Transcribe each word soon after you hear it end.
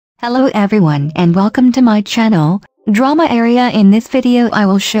Hello everyone and welcome to my channel, Drama Area. In this video I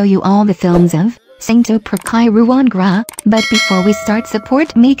will show you all the films of Singto Prachaya Ruangroj, but before we start,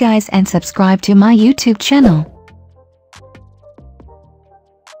 support me guys and subscribe to my YouTube channel.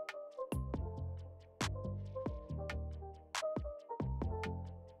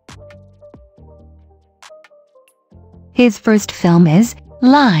 His first film is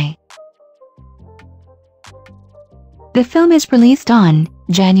Lie. The film is released on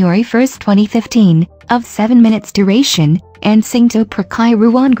January 1, 2015, of 7 minutes duration, and Singto Prachaya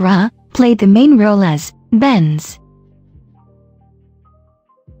Ruangroj played the main role as Benz.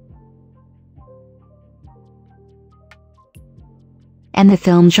 And the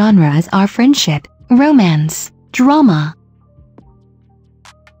film genres are friendship, romance, drama.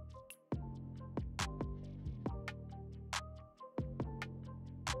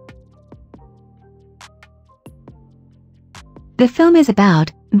 The film is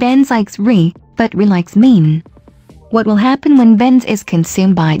about Benz likes Re, but Re likes mean. What will happen when Benz is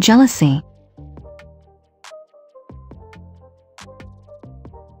consumed by jealousy?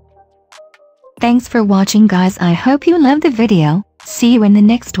 Thanks for watching guys. I hope you loved the video. See you in the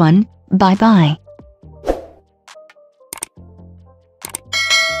next one. Bye bye.